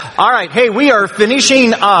All right, hey, we are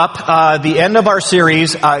finishing up the end of our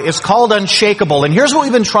series. It's called Unshakable, and here's what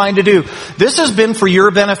we've been trying to do. This has been for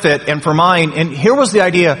your benefit and for mine, and here was the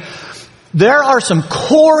idea. There are some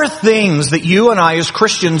core things that you and I as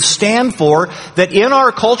Christians stand for that in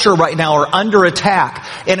our culture right now are under attack.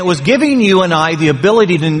 And it was giving you and I the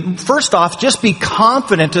ability to, first off, just be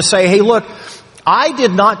confident to say, hey, look, I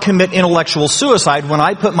did not commit intellectual suicide when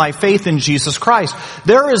I put my faith in Jesus Christ.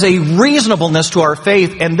 There is a reasonableness to our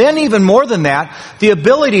faith, and then even more than that, the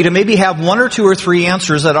ability to maybe have one or two or three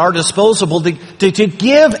answers at our disposal to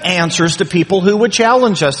give answers to people who would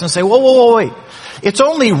challenge us and say, whoa, wait. It's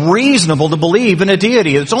only reasonable to believe in a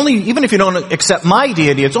deity. It's only, even if you don't accept my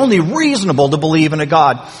deity, it's only reasonable to believe in a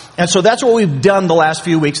God. And so that's what we've done the last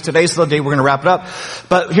few weeks. Today's the day we're going to wrap it up.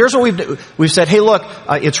 But here's what we've said, hey, look,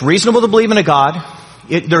 it's reasonable to believe in a God.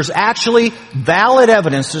 There's actually valid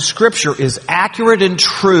evidence that Scripture is accurate and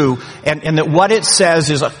true, and that what it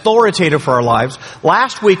says is authoritative for our lives.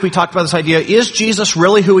 Last week we talked about this idea, is Jesus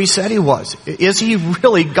really who He said He was? Is He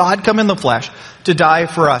really God come in the flesh to die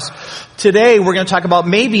for us? Today we're going to talk about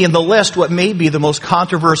maybe in the list what may be the most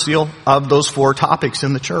controversial of those four topics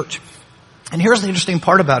in the church. And here's the interesting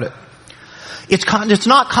part about it. It's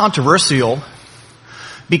not controversial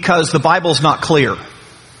because the Bible's not clear.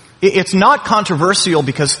 It's not controversial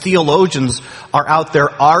because theologians are out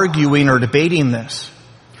there arguing or debating this.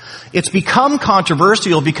 It's become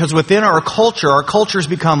controversial because within our culture's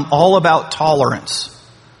become all about tolerance.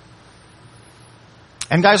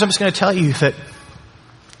 And guys, I'm just going to tell you that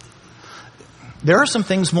there are some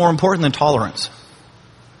things more important than tolerance.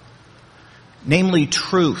 Namely,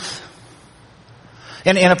 truth.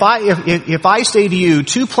 And if I say to you,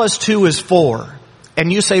 2 + 2 is 4,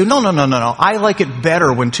 and you say, no, I like it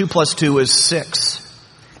better when 2 + 2 is 6.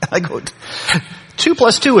 I go, 2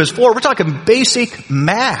 + 2 is 4. We're talking basic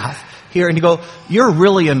math here. And you go, you're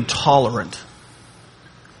really intolerant.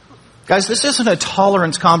 Guys, this isn't a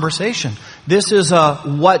tolerance conversation. This is a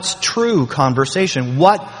what's true conversation.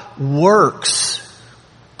 What works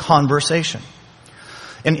conversation.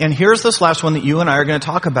 And here's this last one that you and I are going to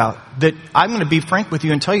talk about, that I'm going to be frank with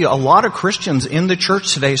you and tell you a lot of Christians in the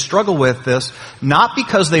church today struggle with this, not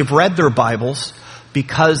because they've read their Bibles,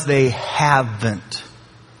 because they haven't.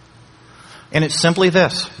 And it's simply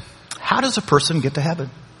this. How does a person get to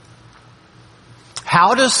heaven?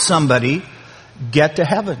 How does somebody get to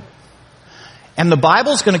heaven? And the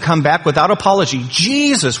Bible's going to come back without apology.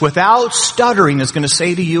 Jesus, without stuttering, is going to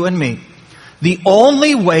say to you and me, the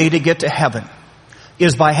only way to get to heaven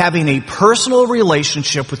is by having a personal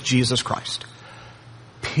relationship with Jesus Christ.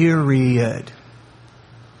 Period.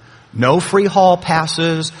 No free hall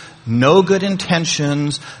passes, no good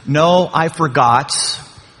intentions, no I forgot,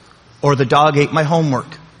 or the dog ate my homework.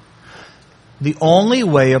 The only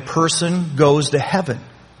way a person goes to heaven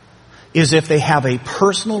is if they have a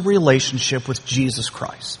personal relationship with Jesus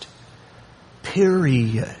Christ.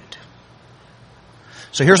 Period.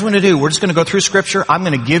 So here's what we're going to do. We're just going to go through Scripture. I'm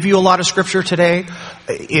going to give you a lot of Scripture today.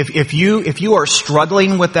 If you are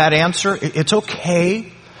struggling with that answer, it's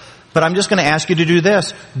okay. But I'm just going to ask you to do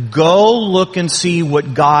this. Go look and see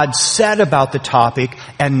what God said about the topic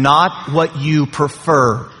and not what you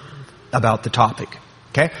prefer about the topic.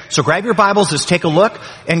 Okay? So grab your Bibles, let's take a look.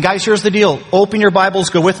 And guys, here's the deal. Open your Bibles,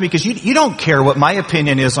 go with me, because you don't care what my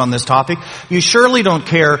opinion is on this topic. You surely don't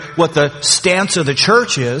care what the stance of the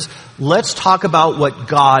church is. Let's talk about what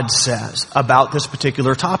God says about this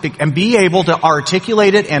particular topic and be able to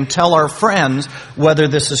articulate it and tell our friends whether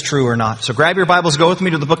this is true or not. So grab your Bibles, go with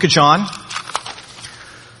me to the book of John.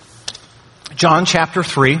 John chapter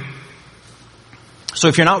 3. So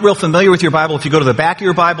if you're not real familiar with your Bible, if you go to the back of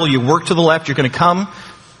your Bible, you work to the left, you're going to come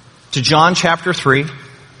to John chapter 3.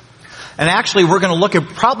 And actually, we're going to look at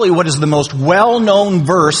probably what is the most well-known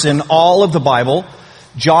verse in all of the Bible.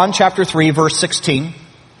 John chapter 3, verse 16.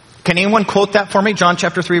 Can anyone quote that for me? John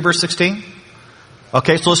chapter 3, verse 16?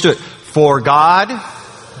 Okay, so let's do it. For God...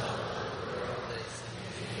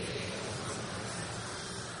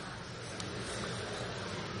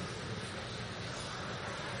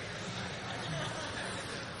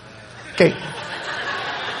 Okay.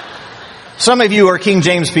 Some of you are King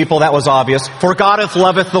James people, that was obvious. For God hath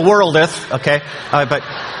loveth the worldeth. Okay. But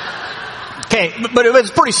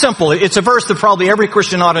it's pretty simple. It's a verse that probably every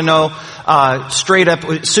Christian ought to know straight up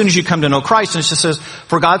as soon as you come to know Christ. And it just says,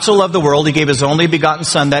 for God so loved the world, He gave His only begotten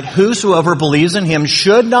Son, that whosoever believes in Him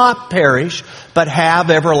should not perish, but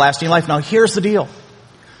have everlasting life. Now here's the deal.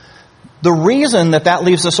 The reason that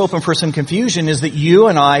leaves us open for some confusion is that you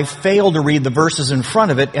and I fail to read the verses in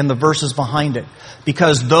front of it and the verses behind it.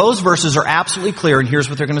 Because those verses are absolutely clear, and here's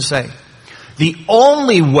what they're going to say. The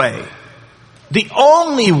only way The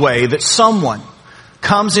only way that someone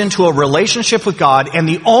comes into a relationship with God, and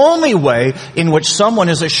the only way in which someone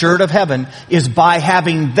is assured of heaven, is by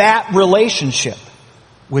having that relationship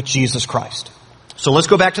with Jesus Christ. So let's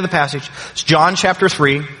go back to the passage. It's John chapter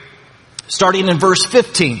 3, starting in verse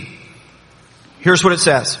 15. Here's what it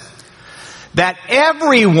says. That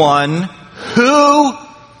everyone who,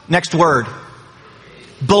 next word,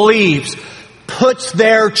 believes, puts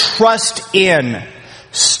their trust in,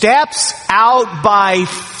 steps out by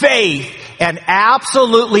faith, and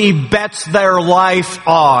absolutely bets their life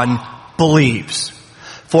on, believes.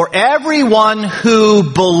 For everyone who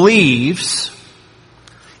believes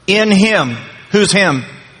in Him, who's Him?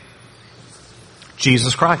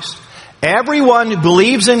 Jesus Christ. Everyone who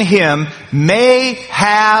believes in Him may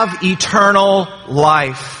have eternal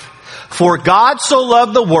life. For God so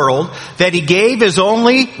loved the world that He gave His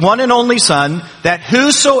one and only Son, that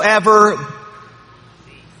whosoever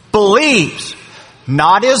believes,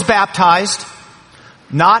 not is baptized,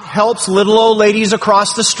 not helps little old ladies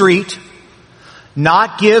across the street,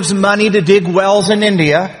 not gives money to dig wells in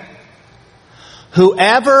India,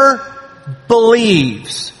 whoever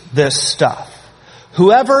believes this stuff,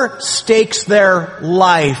 whoever stakes their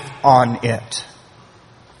life on it,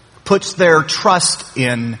 puts their trust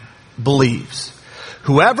in, believes.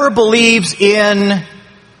 Whoever believes in,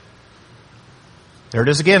 there it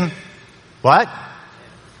is again, what?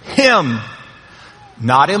 Him.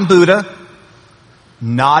 Not in Buddha,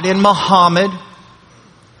 not in Muhammad,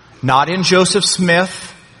 not in Joseph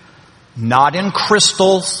Smith, not in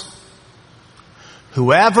crystals.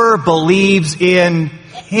 Whoever believes in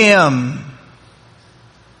Him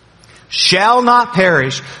shall not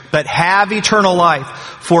perish, but have eternal life.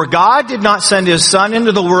 For God did not send His Son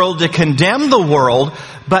into the world to condemn the world,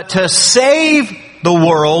 but to save the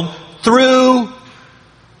world through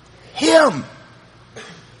Him.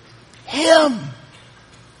 Him.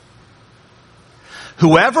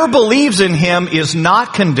 Whoever believes in Him is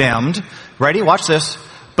not condemned. Ready? Watch this.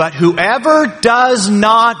 But whoever does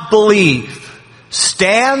not believe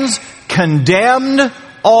stands condemned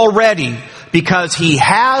already, because he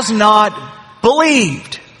has not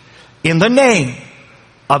believed in the name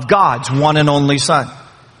of God's one and only Son.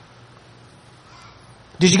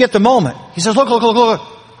 Did you get the moment? He says, look.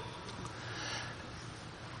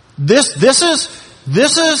 This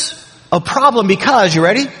is a problem because, you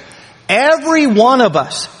ready? Every one of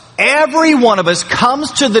us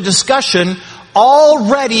comes to the discussion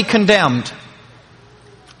already condemned.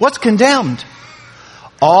 What's condemned?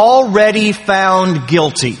 Already found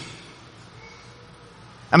guilty.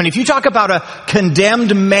 I mean, if you talk about a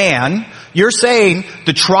condemned man, you're saying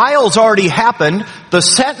the trial's already happened, the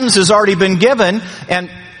sentence has already been given,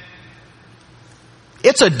 and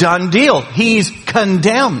it's a done deal. He's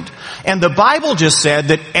condemned. And the Bible just said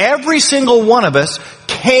that every single one of us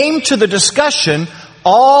came to the discussion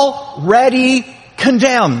already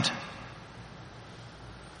condemned.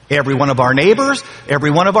 Every one of our neighbors,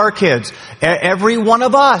 every one of our kids, every one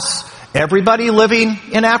of us, everybody living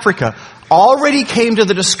in Africa, already came to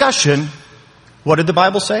the discussion, what did the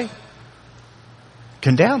Bible say?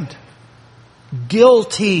 Condemned.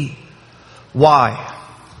 Guilty. Why?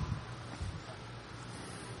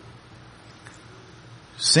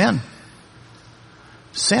 Sin.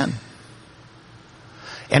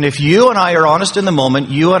 And if you and I are honest in the moment,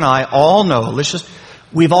 you and I all know,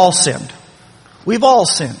 we've all sinned. We've all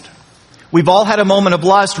sinned. We've all had a moment of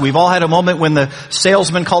lust. We've all had a moment when the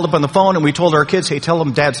salesman called up on the phone and we told our kids, hey, tell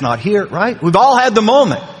them Dad's not here, right? We've all had the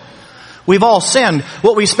moment. We've all sinned.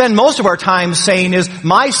 What we spend most of our time saying is,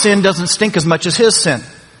 my sin doesn't stink as much as his sin.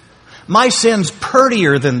 My sin's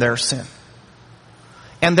prettier than their sin.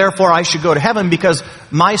 And therefore I should go to heaven because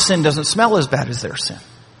my sin doesn't smell as bad as their sin.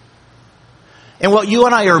 And what you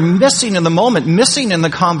and I are missing in the moment, missing in the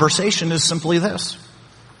conversation, is simply this.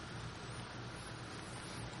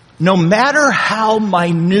 No matter how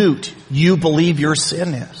minute you believe your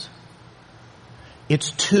sin is,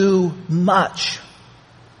 it's too much.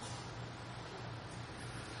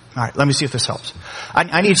 All right, let me see if this helps.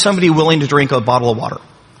 I need somebody willing to drink a bottle of water.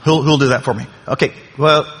 Who'll do that for me? Okay,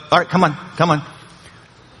 well, all right, come on.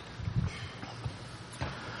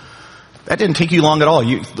 That didn't take you long at all.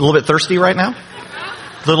 You a little bit thirsty right now?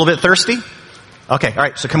 A little bit thirsty? Okay, all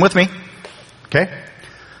right, so come with me. Okay?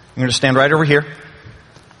 I'm going to stand right over here.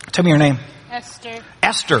 Tell me your name.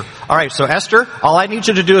 Esther. All right, so Esther, all I need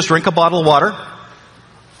you to do is drink a bottle of water.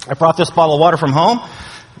 I brought this bottle of water from home.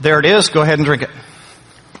 There it is. Go ahead and drink it.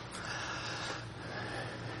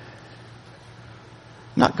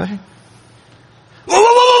 No, go ahead.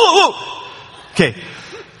 Whoa. Okay.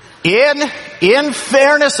 In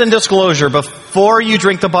fairness and disclosure, before you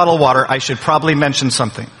drink the bottled water, I should probably mention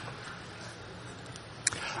something.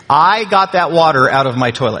 I got that water out of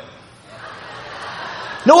my toilet.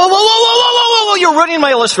 No, whoa, you're ruining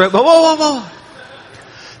my illustration. Whoa.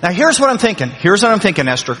 Now here's what I'm thinking.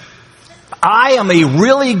 Esther. I am a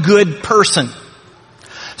really good person.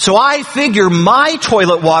 So I figure my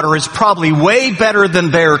toilet water is probably way better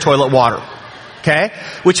than their toilet water. Okay?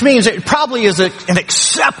 Which means it probably is an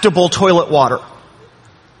acceptable toilet water.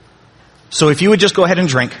 So if you would just go ahead and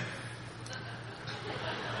drink.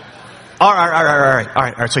 All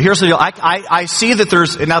right. So here's the deal. I see that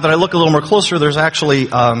now that I look a little more closer, there's actually,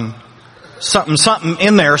 something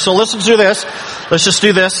in there. So let's do this. Let's just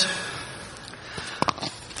do this.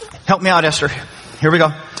 Help me out, Esther. Here we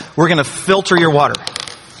go. We're going to filter your water.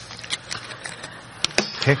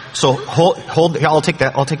 Okay. So hold. Here, I'll take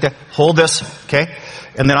that. Hold this. Okay.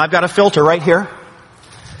 And then I've got a filter right here.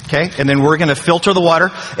 Okay. And then we're going to filter the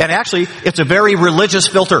water. And actually, it's a very religious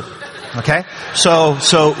filter. Okay. So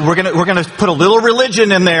we're going to put a little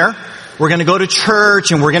religion in there. We're going to go to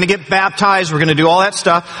church and we're going to get baptized. We're going to do all that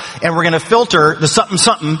stuff. And we're going to filter the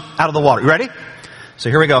something out of the water. You ready? So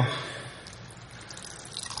here we go.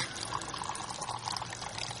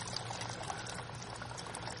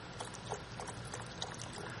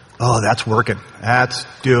 Oh, that's working. That's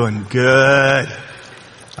doing good.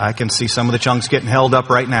 I can see some of the chunks getting held up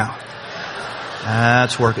right now.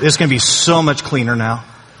 That's working. It's going to be so much cleaner now.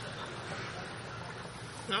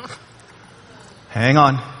 Hang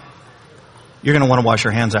on. You're going to want to wash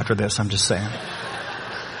your hands after this, I'm just saying.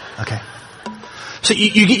 Okay. So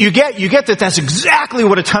you get that that's exactly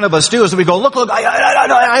what a ton of us do is we go, look,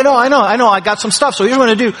 I know, I got some stuff. So here's what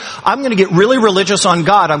I'm going to do. I'm going to get really religious on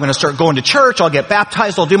God. I'm going to start going to church. I'll get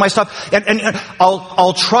baptized. I'll do my stuff. And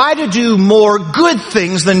I'll try to do more good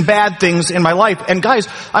things than bad things in my life. And guys,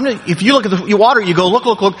 if you look at the water, you go,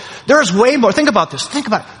 look, there's way more. Think about this.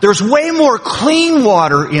 There's way more clean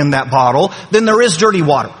water in that bottle than there is dirty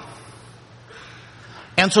water.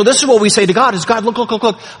 And so this is what we say to God is, God, look,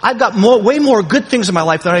 I've got way more good things in my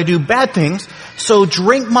life than I do bad things, so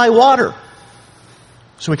drink my water.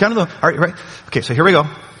 So we kind of go, all right. Okay, so here we go.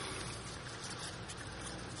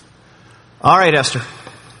 All right, Esther.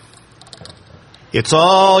 It's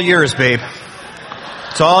all yours, babe.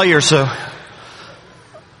 It's all yours, so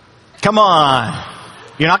come on.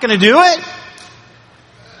 You're not going to do it?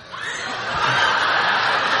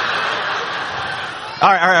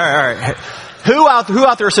 All right. Who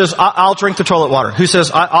out there says, I'll drink the toilet water? Who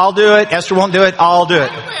says, I'll do it, Esther won't do it, I'll do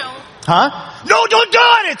it? I will. Huh? No, don't do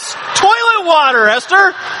it! It's toilet water,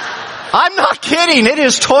 Esther! I'm not kidding, it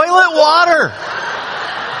is toilet water!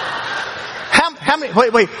 How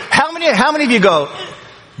many of you go,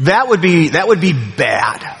 that would be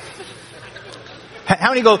bad? How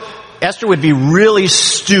many go, Esther would be really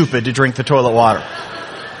stupid to drink the toilet water?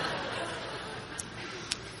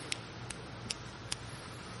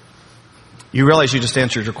 You realize you just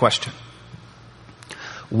answered your question.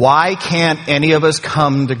 Why can't any of us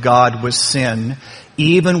come to God with sin,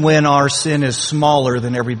 even when our sin is smaller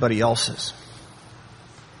than everybody else's?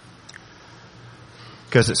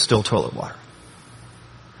 Because it's still toilet water.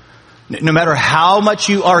 No matter how much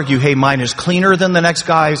you argue, hey, mine is cleaner than the next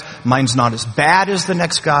guy's, mine's not as bad as the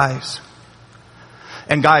next guy's.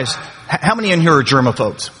 And guys, how many in here are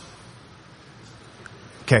germaphobes?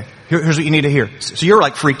 Okay, here's what you need to hear. So you're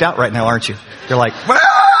like freaked out right now, aren't you? You're like,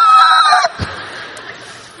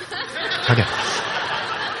 okay.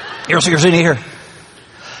 Here's what you need to hear.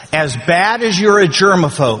 As bad as you're a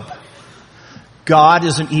germaphobe, God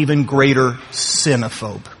is an even greater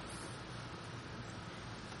sinophobe.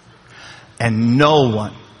 And no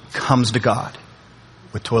one comes to God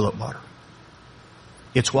with toilet water.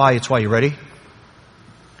 It's why, you ready?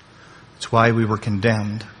 It's why we were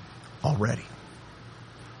condemned already.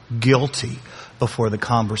 Guilty before the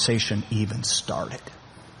conversation even started.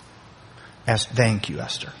 Thank you,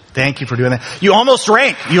 Esther. Thank you for doing that. You almost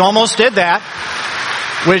drank. You almost did that.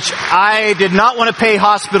 Which I did not want to pay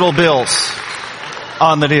hospital bills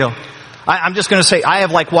on the deal. I'm just going to say I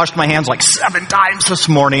have washed my hands 7 times this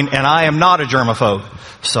morning and I am not a germaphobe.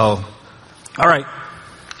 So, alright.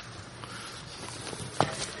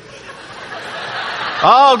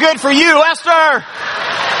 Oh, good for you, Esther!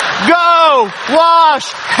 Go!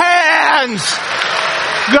 Wash hands!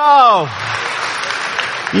 Go!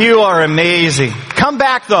 You are amazing. Come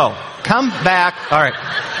back though. Come back. Alright.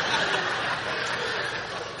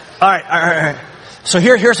 Alright. So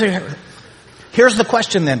here's the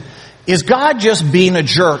question then. Is God just being a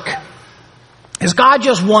jerk? Is God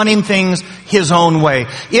just wanting things His own way?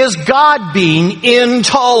 Is God being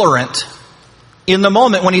intolerant? in the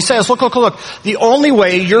moment when he says, look, the only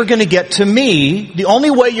way you're going to get to me, the only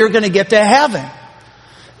way you're going to get to heaven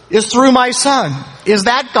is through my Son. Is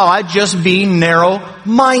that God just being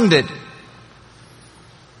narrow-minded?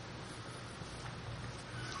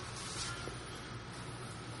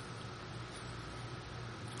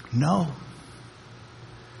 No.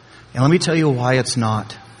 And let me tell you why it's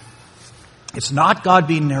not. It's not God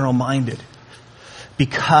being narrow-minded,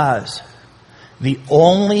 because the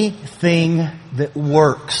only thing that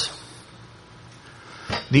works,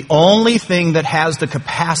 the only thing that has the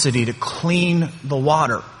capacity to clean the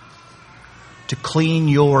water, to clean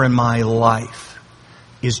your and my life,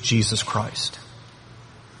 is Jesus Christ.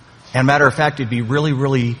 And matter of fact, it'd be really,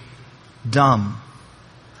 really dumb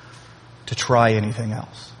to try anything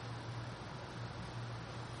else.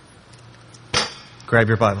 Grab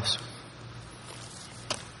your Bibles.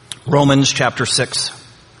 Romans chapter 6.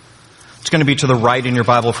 It's going to be to the right in your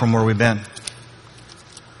Bible from where we've been.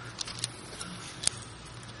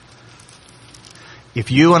 If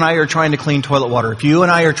you and I are trying to clean toilet water, if you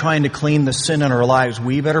and I are trying to clean the sin in our lives,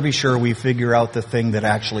 we better be sure we figure out the thing that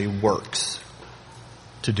actually works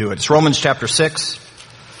to do it. It's Romans chapter 6.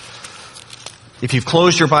 If you've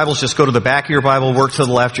closed your Bibles, just go to the back of your Bible, work to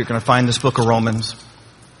the left. You're going to find this book of Romans.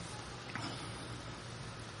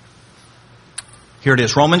 Here it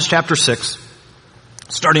is, Romans chapter 6,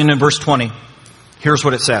 starting in verse 20. Here's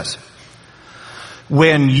what it says.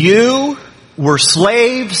 When you were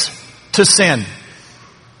slaves to sin.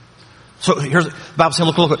 So here's the Bible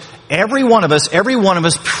saying, look. Every one of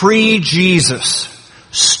us pre-Jesus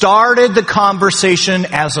started the conversation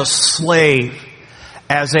as a slave,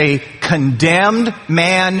 as a condemned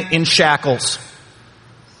man in shackles.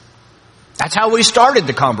 That's how we started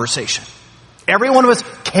the conversation. Every one of us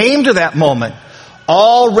came to that moment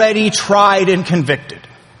already tried and convicted.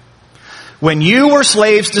 When you were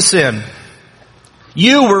slaves to sin,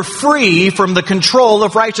 you were free from the control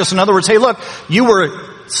of righteousness. In other words, hey, look, you were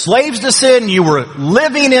slaves to sin, you were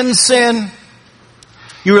living in sin,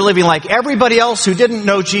 you were living like everybody else who didn't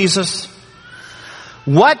know Jesus.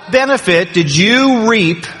 What benefit did you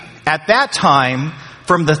reap at that time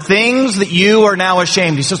from the things that you are now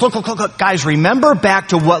ashamed? He says, look, guys, remember back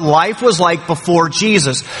to what life was like before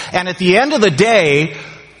Jesus. And at the end of the day,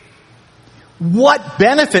 what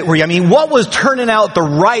benefit were you? I mean, what was turning out the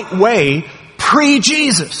right way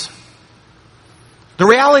pre-Jesus? The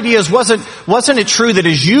reality is, wasn't it true that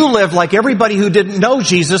as you lived like everybody who didn't know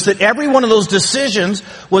Jesus, that every one of those decisions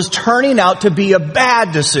was turning out to be a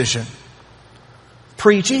bad decision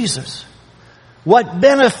pre-Jesus? What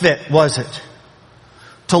benefit was it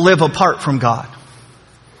to live apart from God?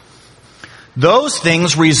 Those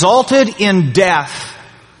things resulted in death.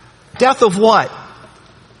 Death of what?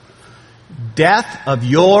 Death of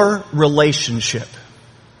your relationship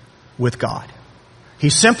with God.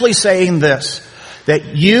 He's simply saying this,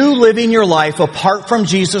 that you living your life apart from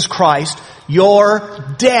Jesus Christ,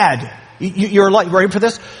 you're dead. You're like, ready for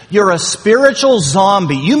this? You're a spiritual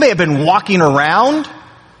zombie. You may have been walking around.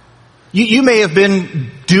 You may have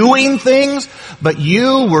been doing things, but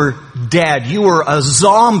you were dead. You were a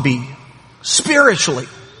zombie spiritually.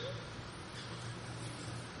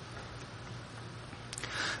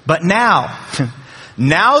 But now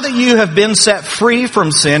that you have been set free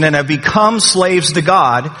from sin and have become slaves to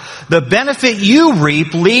God, the benefit you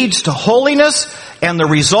reap leads to holiness, and the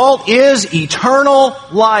result is eternal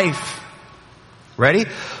life. Ready?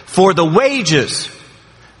 For the wages,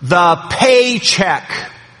 the paycheck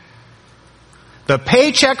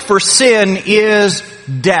for sin is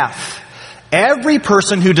death. Every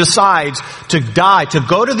person who decides to die, to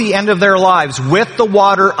go to the end of their lives with the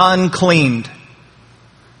water uncleaned,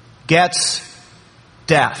 gets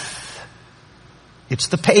death. It's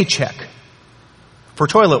the paycheck for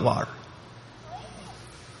toilet water.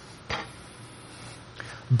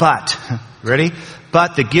 But, ready?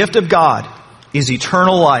 But the gift of God is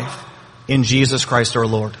eternal life in Jesus Christ our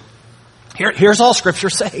Lord. Here's all Scripture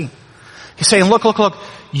saying. He's saying, look.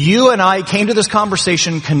 You and I came to this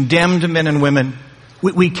conversation condemned men and women.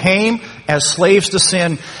 We came as slaves to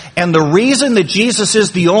sin. And the reason that Jesus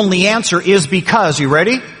is the only answer is because, you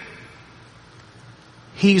ready?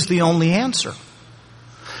 He's the only answer.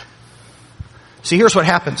 See, here's what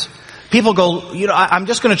happens. People go, I'm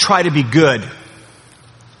just going to try to be good.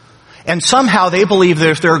 And somehow they believe that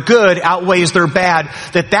if their good outweighs their bad,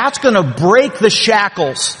 that's going to break the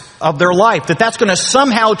shackles of their life, that's going to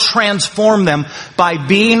somehow transform them by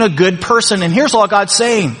being a good person. And here's all God's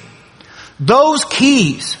saying. Those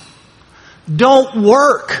keys don't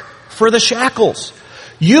work for the shackles.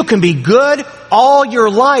 You can be good all your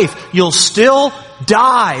life. You'll still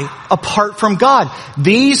die apart from God.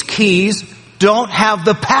 These keys don't have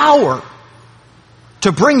the power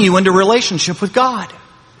to bring you into relationship with God.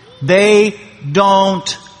 They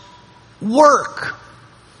don't work.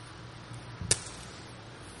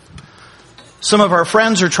 Some of our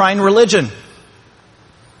friends are trying religion.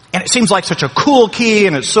 And it seems like such a cool key,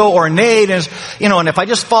 and it's so ornate, and and if I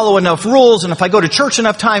just follow enough rules, and if I go to church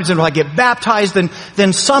enough times, and if I get baptized,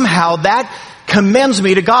 then somehow that commends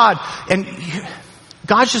me to God. And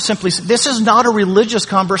God just simply said, this is not a religious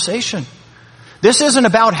conversation. This isn't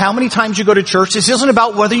about how many times you go to church. This isn't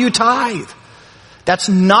about whether you tithe. That's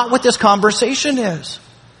not what this conversation is.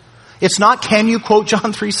 It's not, can you quote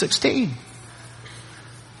John 3:16?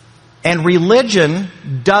 And religion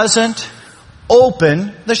doesn't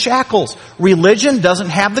open the shackles. Religion doesn't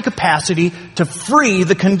have the capacity to free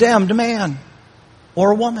the condemned man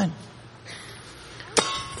or woman.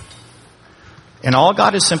 And all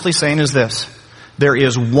God is simply saying is this: there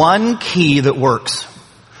is one key that works.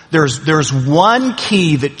 There's one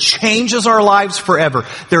key that changes our lives forever.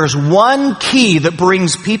 There's one key that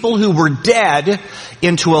brings people who were dead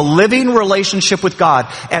into a living relationship with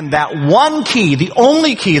God. And that one key, the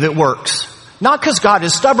only key that works, not because God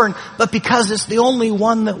is stubborn, but because it's the only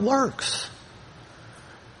one that works,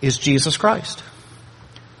 is Jesus Christ.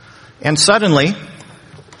 And suddenly,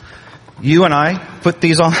 you and I put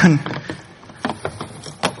these on.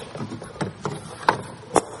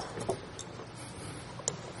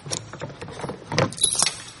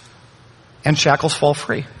 And shackles fall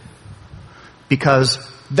free. Because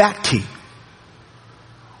that key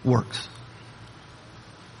works.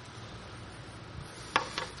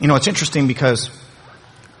 It's interesting because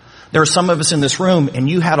there are some of us in this room, and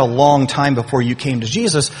you had a long time before you came to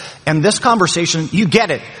Jesus, and this conversation, you get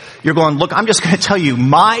it. You're going, look, I'm just going to tell you,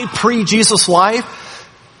 my pre-Jesus life,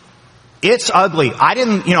 it's ugly. I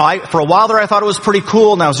didn't, for a while there I thought it was pretty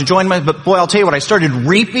cool, and I was enjoying but boy, I'll tell you what, I started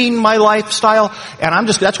reaping my lifestyle, and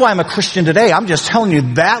that's why I'm a Christian today. I'm just telling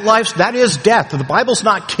you, that is death. The Bible's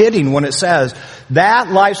not kidding when it says that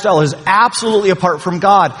lifestyle is absolutely apart from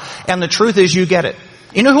God. And the truth is, you get it.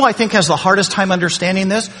 You know who I think has the hardest time understanding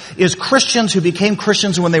this? Is Christians who became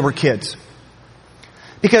Christians when they were kids.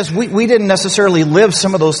 Because we didn't necessarily live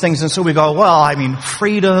some of those things, and so we go,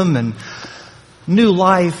 freedom and new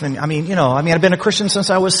life, and I've been a Christian since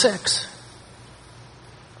I was 6.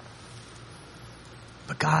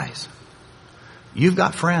 But guys, you've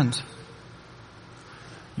got friends.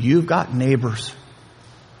 You've got neighbors.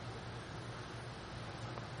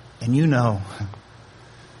 And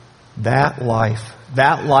that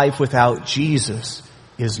life without Jesus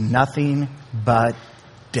is nothing but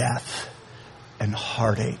death and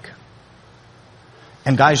heartache.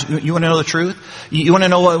 And guys, you want to know the truth? You want to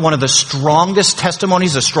know what one of the strongest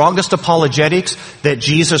testimonies, the strongest apologetics that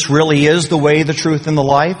Jesus really is the way, the truth, and the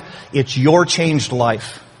life? It's your changed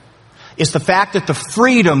life. It's the fact that the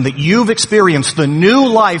freedom that you've experienced, the new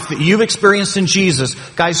life that you've experienced in Jesus,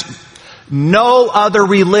 guys, no other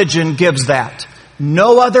religion gives that.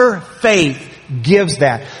 No other faith gives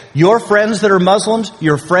that. Your friends that are Muslims,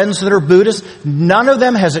 your friends that are Buddhists, none of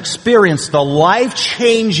them has experienced the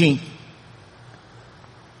life-changing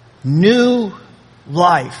new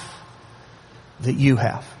life that you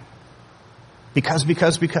have. Because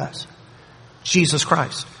Jesus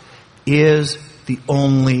Christ is the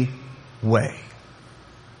only way.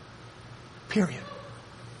 Period.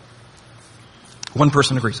 One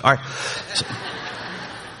person agrees. All right.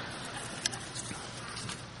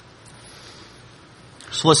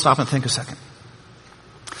 So let's stop and think a second.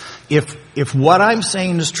 If what I'm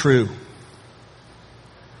saying is true,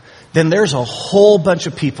 then there's a whole bunch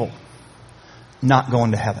of people not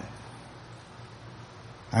going to heaven.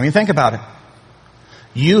 Think about it.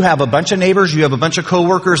 You have a bunch of neighbors, you have a bunch of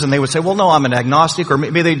coworkers, and they would say, well, no, I'm an agnostic, or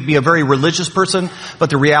maybe they'd be a very religious person, but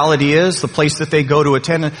the reality is the place that they go to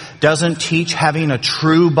attend doesn't teach having a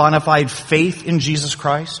true bona fide faith in Jesus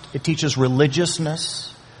Christ. It teaches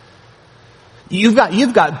religiousness. You've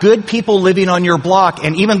got good people living on your block,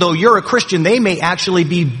 and even though you're a Christian, they may actually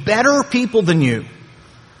be better people than you.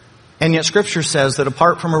 And yet Scripture says that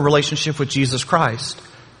apart from a relationship with Jesus Christ,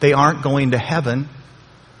 they aren't going to heaven,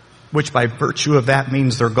 which by virtue of that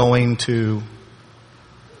means they're going to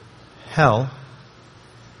hell,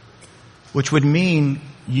 which would mean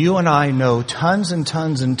you and I know tons and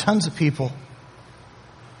tons and tons of people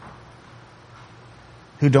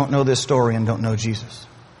who don't know this story and don't know Jesus.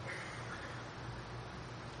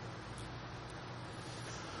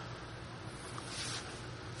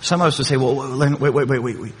 Some of us would say, well,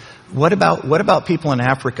 wait. What about people in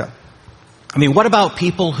Africa? What about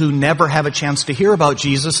people who never have a chance to hear about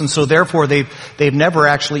Jesus, and so therefore they've never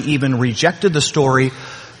actually even rejected the story?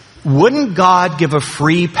 wouldn't God give a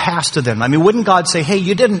free pass to them? I mean, wouldn't God say, hey,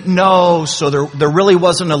 you didn't know, so there really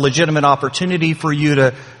wasn't a legitimate opportunity for you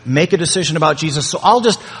to make a decision about Jesus, so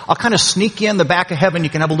I'll kind of sneak you in the back of heaven.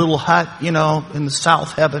 You can have a little hut, in the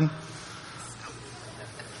south heaven.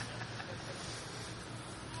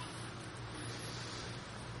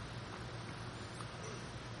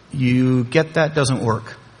 You get that? Doesn't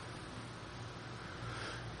work.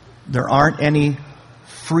 There aren't any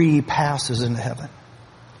free passes into heaven.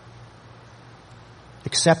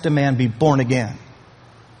 Except a man be born again.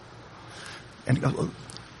 And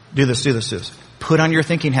do this. Put on your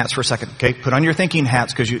thinking hats for a second, okay? Put on your thinking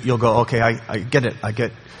hats because you'll go, okay, I get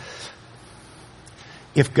it.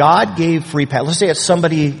 If God gave free pass, let's say it's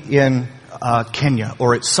somebody in Kenya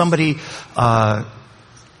or it's somebody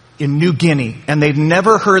in New Guinea, and they've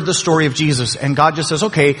never heard the story of Jesus, and God just says,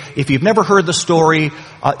 okay, if you've never heard the story,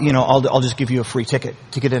 I'll just give you a free ticket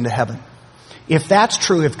to get into heaven. If that's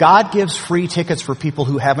true, if God gives free tickets for people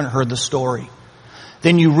who haven't heard the story,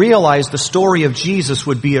 then you realize the story of Jesus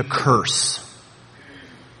would be a curse.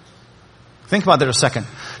 Think about that a second.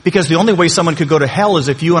 Because the only way someone could go to hell is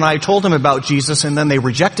if you and I told them about Jesus and then they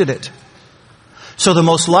rejected it. So the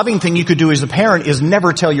most loving thing you could do as a parent is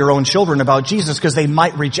never tell your own children about Jesus because they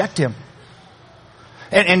might reject him.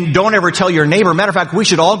 And don't ever tell your neighbor. Matter of fact, we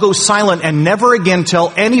should all go silent and never again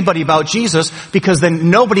tell anybody about Jesus because then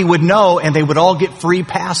nobody would know and they would all get free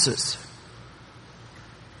passes.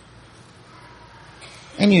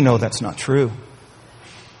 And you know that's not true.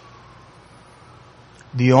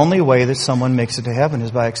 The only way that someone makes it to heaven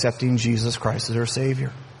is by accepting Jesus Christ as their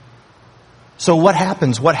Savior. So what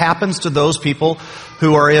happens? What happens to those people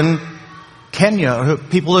who are in Kenya, or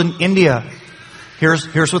people in India?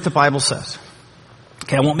 Here's what the Bible says.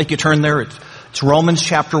 Okay, I won't make you turn there. It's Romans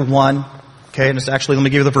chapter 1. Okay, and it's actually, let me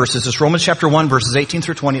give you the verses. It's Romans chapter 1, verses 18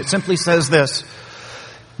 through 20. It simply says this.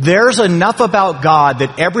 There's enough about God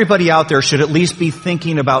that everybody out there should at least be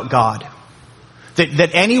thinking about God. That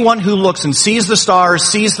anyone who looks and sees the stars,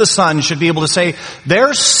 sees the sun, should be able to say,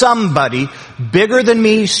 there's somebody bigger than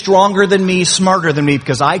me, stronger than me, smarter than me,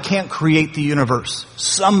 because I can't create the universe.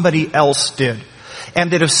 Somebody else did.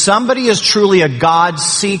 And that if somebody is truly a God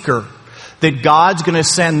seeker, that God's going to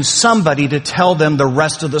send somebody to tell them the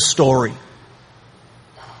rest of the story.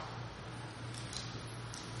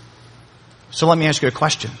 So let me ask you a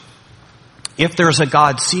question. If there's a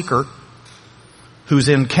God seeker who's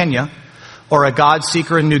in Kenya, or a God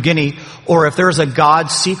seeker in New Guinea, or if there's a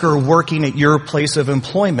God seeker working at your place of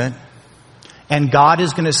employment, and God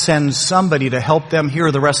is going to send somebody to help them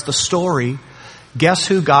hear the rest of the story, guess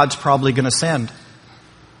who God's probably going to send?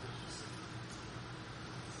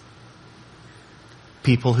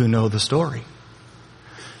 People who know the story,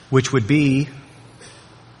 which would be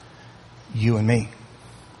you and me.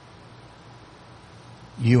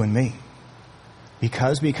 You and me.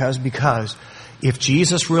 Because if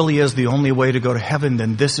Jesus really is the only way to go to heaven,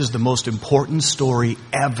 then this is the most important story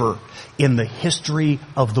ever in the history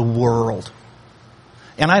of the world.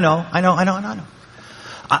 And I know. I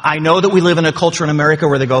know that we live in a culture in America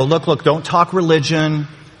where they go, look, don't talk religion.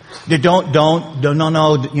 Don't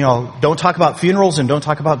talk about funerals and don't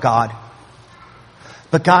talk about God.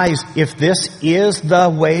 But guys, if this is the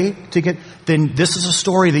way to get, then this is a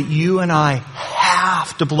story that you and I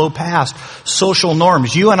have to blow past social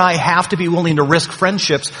norms. You and I have to be willing to risk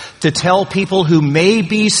friendships to tell people who may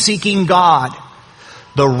be seeking God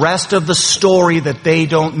the rest of the story that they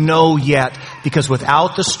don't know yet, because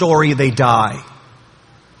without the story, they die.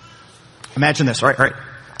 Imagine this, all right.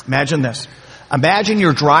 Imagine this. Imagine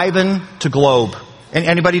you're driving to Globe.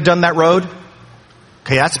 Anybody done that road?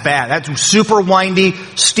 Okay, that's bad. That's super windy,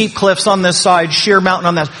 steep cliffs on this side, sheer mountain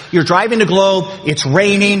on that. You're driving to Globe, it's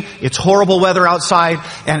raining, it's horrible weather outside,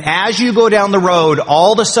 and as you go down the road,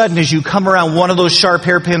 all of a sudden as you come around one of those sharp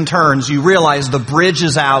hairpin turns, you realize the bridge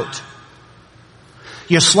is out.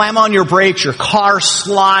 You slam on your brakes, your car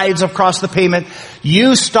slides across the pavement,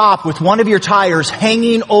 you stop with one of your tires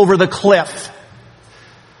hanging over the cliff.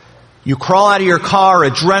 You crawl out of your car,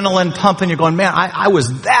 adrenaline pumping, you're going, man, I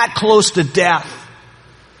was that close to death.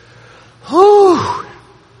 Whew.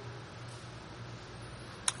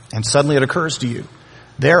 And suddenly it occurs to you,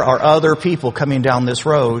 there are other people coming down this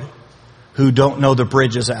road who don't know the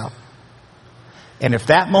bridge is out. And if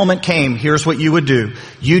that moment came, here's what you would do.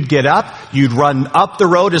 You'd get up, you'd run up the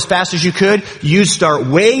road as fast as you could, you'd start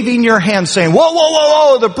waving your hands saying,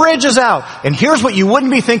 whoa, the bridge is out. And here's what you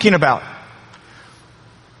wouldn't be thinking about.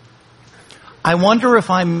 I wonder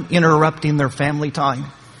if I'm interrupting their family time.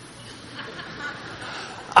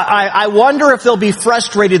 I wonder if they'll be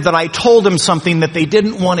frustrated that I told them something that they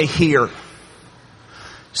didn't want to hear.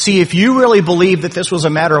 See, if you really believed that this was a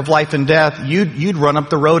matter of life and death, you'd run up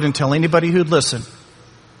the road and tell anybody who'd listen.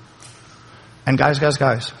 And guys,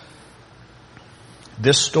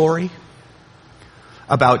 this story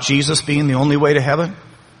about Jesus being the only way to heaven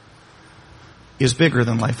is bigger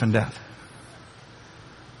than life and death.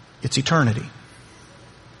 It's eternity.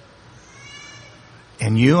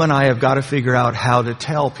 And you and I have got to figure out how to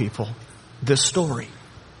tell people this story.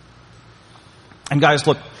 And guys,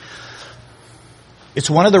 look, it's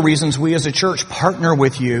one of the reasons we as a church partner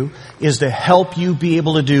with you is to help you be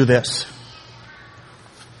able to do this.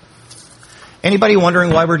 Anybody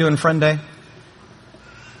wondering why we're doing Friend Day?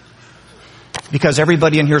 Because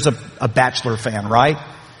everybody in here is a Bachelor fan, right?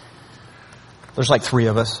 There's like 3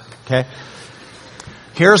 of us, okay?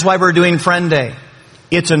 Here's why we're doing Friend Day.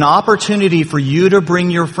 It's an opportunity for you to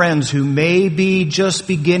bring your friends who may be just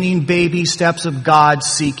beginning baby steps of God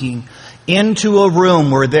seeking into a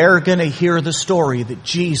room where they're going to hear the story that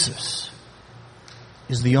Jesus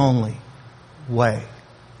is the only way.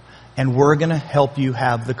 And we're going to help you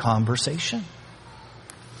have the conversation.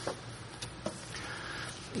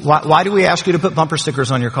 Why do we ask you to put bumper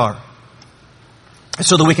stickers on your car?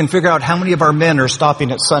 So that we can figure out how many of our men are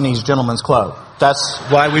stopping at Sonny's Gentleman's Club. That's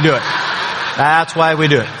why we do it. That's why we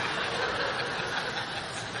do it.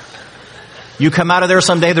 You come out of there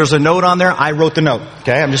someday, there's a note on there. I wrote the note.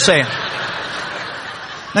 Okay, I'm just saying.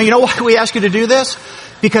 Now, you know why we ask you to do this?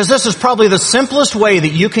 Because this is probably the simplest way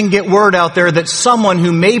that you can get word out there that someone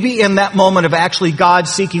who may be in that moment of actually God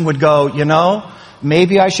seeking would go, you know,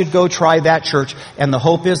 maybe I should go try that church. And the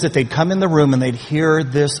hope is that they'd come in the room and they'd hear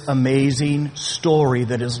this amazing story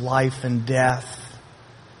that is life and death.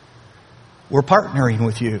 We're partnering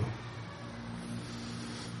with you.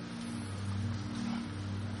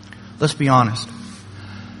 Let's be honest.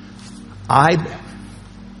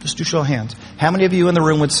 Just do show of hands. How many of you in the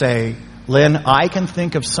room would say, Lynn, I can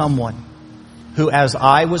think of someone who, as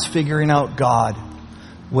I was figuring out God,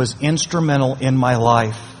 was instrumental in my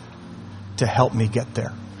life to help me get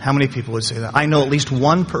there? How many people would say that? I know at least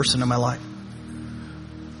one person in my life.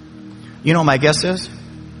 You know what my guess is?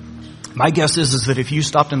 My guess is that if you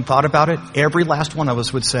stopped and thought about it, every last one of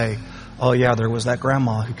us would say, oh yeah, there was that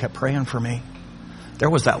grandma who kept praying for me. There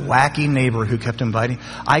was that wacky neighbor who kept inviting.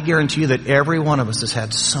 I guarantee you that every one of us has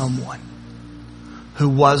had someone who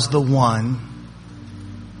was the one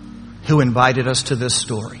who invited us to this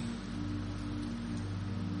story.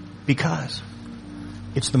 Because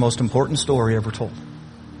it's the most important story ever told.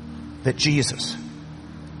 That Jesus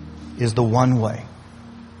is the one way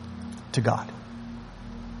to God.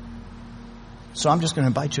 So I'm just going to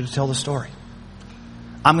invite you to tell the story.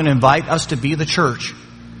 I'm going to invite us to be the church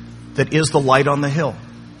that is the light on the hill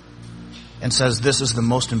and says, this is the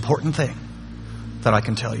most important thing that I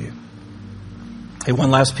can tell you. Hey, one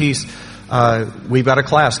last piece. We've got a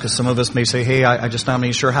class because some of us may say, hey, I'm just not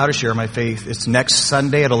really sure how to share my faith. It's next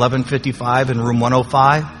Sunday at 11:55 in room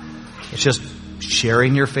 105. It's just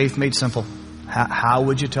sharing your faith made simple. How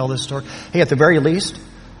would you tell this story? Hey, at the very least,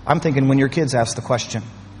 I'm thinking when your kids ask the question,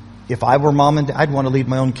 if I were mom and dad, I'd want to lead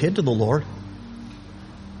my own kid to the Lord.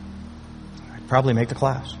 I'd probably make the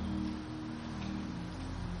class.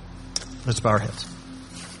 Let's bow our heads.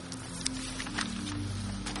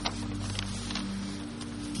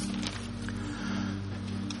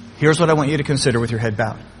 Here's what I want you to consider with your head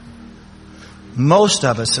bowed. Most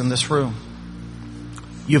of us in this room,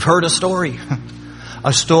 you've heard a story.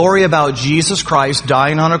 A story about Jesus Christ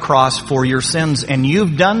dying on a cross for your sins. And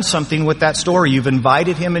you've done something with that story. You've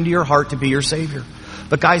invited Him into your heart to be your Savior.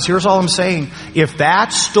 But guys, here's all I'm saying. If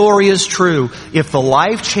that story is true, if the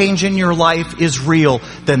life change in your life is real,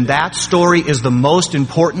 then that story is the most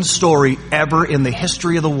important story ever in the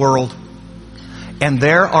history of the world. And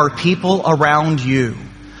there are people around you,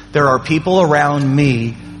 there are people around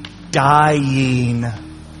me dying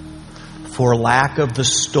for lack of the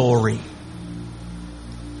story.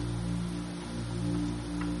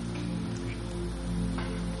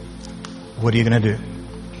 What are you going to do?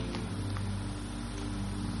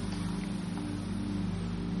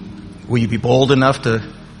 Will you be bold enough to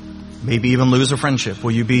maybe even lose a friendship?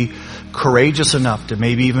 Will you be courageous enough to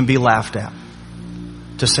maybe even be laughed at?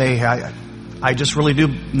 To say, hey, I just really do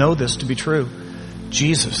know this to be true.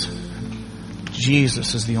 Jesus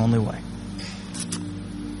is the only way.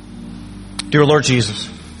 Dear Lord Jesus,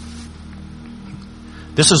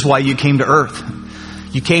 this is why you came to earth.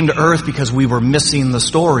 You came to earth because we were missing the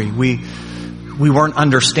story. We weren't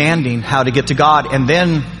understanding how to get to God. And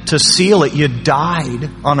then to seal it, you died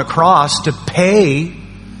on a cross to pay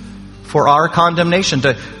for our condemnation,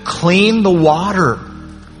 to clean the water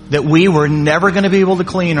that we were never going to be able to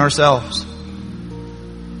clean ourselves.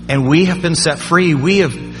 and we have been set free. We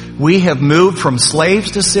have moved from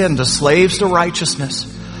slaves to sin to slaves to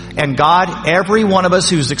righteousness. And God, every one of us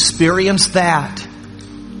who's experienced that,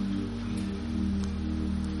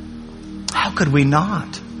 how could we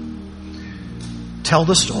not tell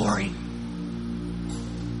the story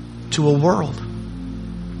to a world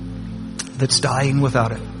that's dying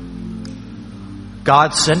without it?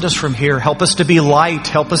 God, send us from here. Help us to be light.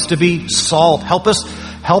 Help us to be salt. Help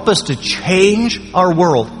us to change our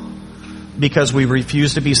world, because we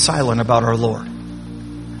refuse to be silent about our Lord.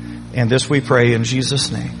 And this we pray in Jesus'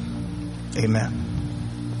 name. Amen.